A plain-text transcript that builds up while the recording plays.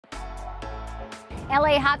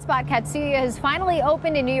LA hotspot Katsuya has finally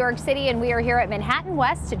opened in New York City, and we are here at Manhattan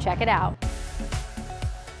West to check it out.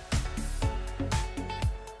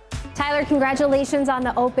 Tyler, congratulations on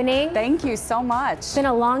the opening. Thank you so much. It's been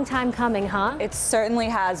a long time coming, huh? It certainly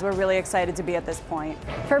has. We're really excited to be at this point.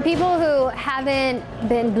 For people who haven't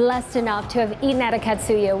been blessed enough to have eaten at a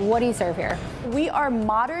Katsuya, what do you serve here? We are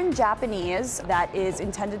modern Japanese that is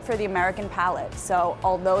intended for the American palate. So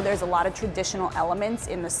although there's a lot of traditional elements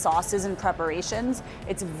in the sauces and preparations,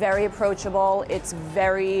 it's very approachable. It's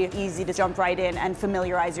very easy to jump right in and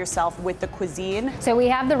familiarize yourself with the cuisine. So we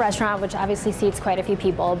have the restaurant, which obviously seats quite a few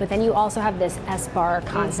people, but then you also have this S-bar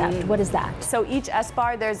concept. What is that? So each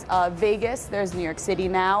S-bar, there's Vegas, there's New York City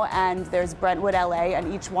now, and there's Brentwood, LA,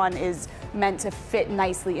 and each one is meant to fit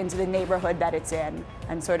nicely into the neighborhood that it's in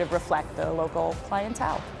and sort of reflect the local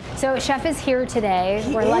clientele. So Chef is here today.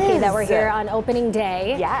 We're lucky that we're here on opening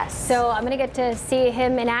day. Yes. So I'm gonna get to see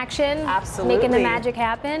him in action. Absolutely. Making the magic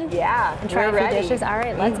happen. Yeah, and try a few dishes. All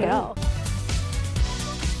right, let's go.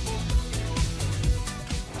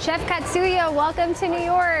 Chef Katsuya, welcome to New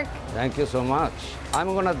York. Thank you so much.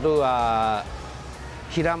 I'm gonna do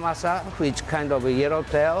hiramasa, which kind of a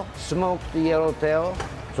yellowtail, smoked yellowtail.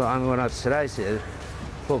 So I'm gonna slice it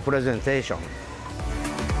for presentation.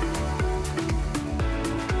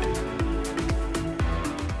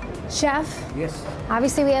 Chef? Yes.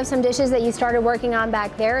 Obviously we have some dishes that you started working on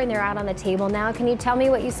back there and they're out on the table now. Can you tell me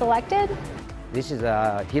what you selected? This is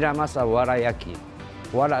a hiramasa warayaki.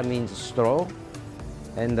 Wara means straw,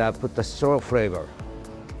 and put the straw flavor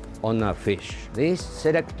on a fish. This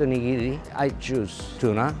select nigiri, I choose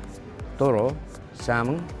tuna, toro,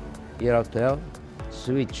 salmon, yellowtail,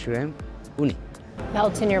 sweet shrimp, uni.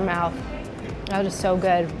 Melts in your mouth. That is so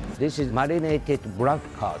good. This is marinated black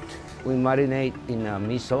cod. We marinate in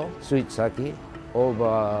miso, sweet sake,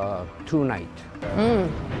 over 2 nights.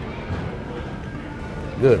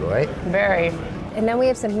 Good, right? Very. And then we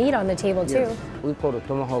have some meat on the table too. Yes. We call it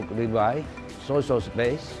tomahawk ribeye, soy sauce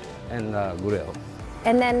base, and grill.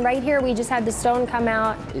 And then right here we just had the stone come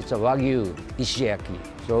out. It's a Wagyu ishiyaki.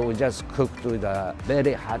 So we just cooked with a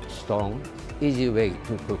very hot stone. Easy way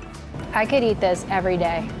to cook. I could eat this every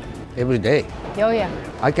day. Every day. Oh yeah.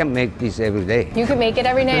 I can make this every day. You can make it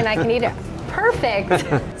every day and I can eat it.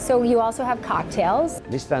 Perfect. So you also have cocktails.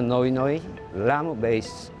 Mr. Noi Noi,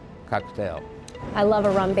 rum-based cocktail. I love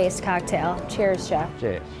a rum-based cocktail. Cheers, Chef.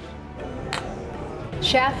 Cheers.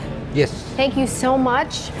 Chef, yes. Thank you so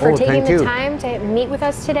much for taking the time to meet with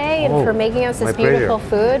us today and for making us this beautiful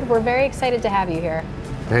food. We're very excited to have you here.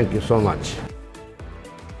 Thank you so much.